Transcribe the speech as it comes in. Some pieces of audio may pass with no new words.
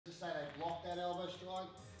To say they block that elbow strike,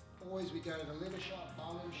 always we go to the liver shot,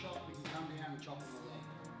 bar liver shot, we can come down and chop on the leg.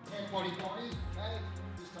 Head, body, body, okay?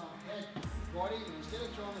 This time head, body, and instead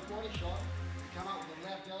of trying the body shot, come up with the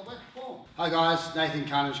left elbow, boom. Hi guys,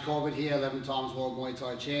 Nathan Corbett here, 11 times world Muay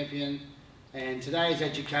Thai champion. And today's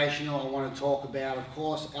educational. I want to talk about, of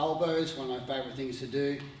course, elbows, one of my favourite things to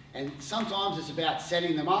do. And sometimes it's about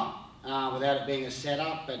setting them up without it being a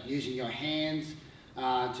setup, but using your hands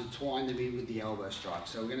to twine them in with the elbow strike.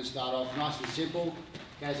 So we're going to start off nice and simple.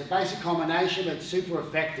 Okay, it's a basic combination, but super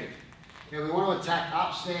effective. Okay, we want to attack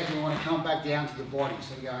upstairs and we want to come back down to the body.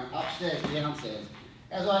 So we're going upstairs, downstairs.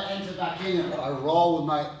 As I enter back in, I roll with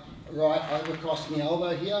my right over across the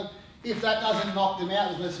elbow here. If that doesn't knock them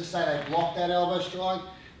out, let's just say they block that elbow strike,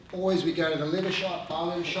 always we go to the liver shot, bar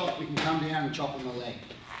liver shot, we can come down and chop on the leg.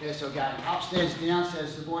 Okay, so going upstairs,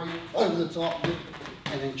 downstairs to the body, over the top,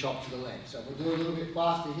 and then chop to the leg. So we'll do a little bit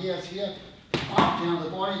faster here, it's here, up, down to the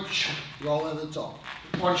body, roll over the top.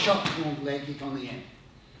 Body shot, boom, leg kick on the end.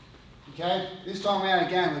 Okay, this time around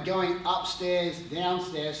again, we're going upstairs,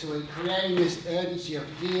 downstairs, so we're creating this urgency of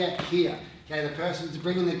here, here. Okay, the person's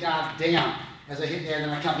bringing the guard down. As I hit there, then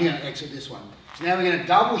I come here and exit this one. So now we're going to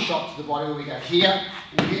double shot to the body where we go here,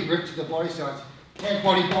 and hit rip to the body, so it's head,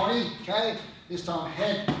 body, body, okay? This time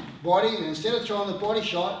head, body, and instead of throwing the body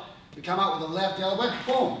shot, we come up with the left elbow,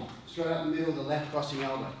 boom, straight up the middle of the left crossing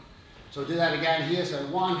elbow. So we'll do that again here, so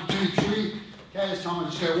 1, 2, 3, okay, this time I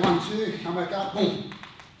just go 1, 2, come back up, boom,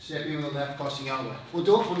 step in with the left crossing elbow. We'll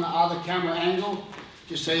do it from the other camera angle,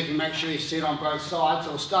 just so you can make sure you sit on both sides.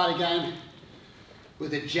 So we'll start again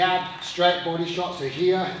with a jab, straight body shot, so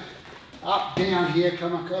here, up, down here,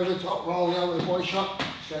 come up over the top, roll the elbow, body shot,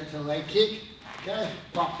 straight to the leg kick, okay,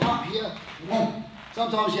 bump up here, boom.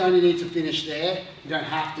 Sometimes you only need to finish there, you don't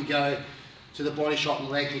have to go to the body shot and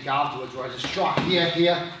leg kick afterwards, right, just strike here,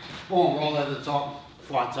 here, boom, roll over the top,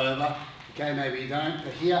 fight's over, okay, maybe you don't,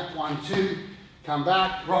 but here, 1, 2, come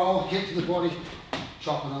back, roll, hit to the body,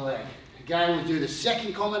 chop on the leg. Again, we'll do the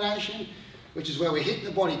second combination, which is where we hit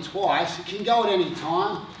the body twice. It can go at any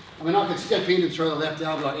time. I mean, I could step in and throw the left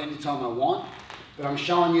elbow at any time I want, but I'm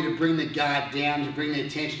showing you to bring the guard down, to bring the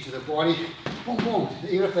attention to the body. Boom, boom.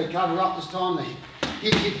 Even if they cover up this time, they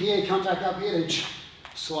hit here, come back up here, then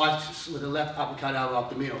slide with the left uppercut elbow up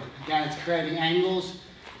the middle. Again, it's creating angles.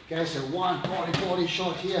 Okay, so one body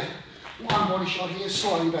shot here, one body shot here,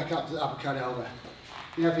 sliding back up to the uppercut elbow.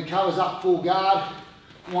 You know, if he covers up full guard,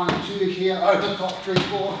 1, 2 here, over the top, 3,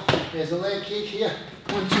 4. There's a leg kick here,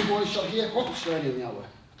 1, 2 body shot here, whoop, straight in the elbow.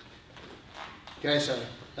 Okay, so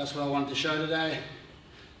that's what I wanted to show today.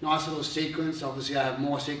 Nice little sequence. Obviously I have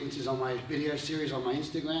more sequences on my video series on my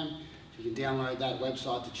Instagram. So you can download that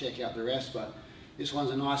website to check out the rest, but this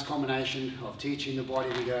one's a nice combination of teaching the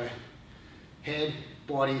body to go head,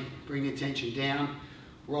 body, bring the attention down,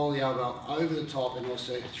 roll the elbow over the top and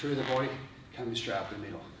also through the body, coming straight up the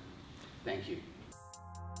middle. Thank you.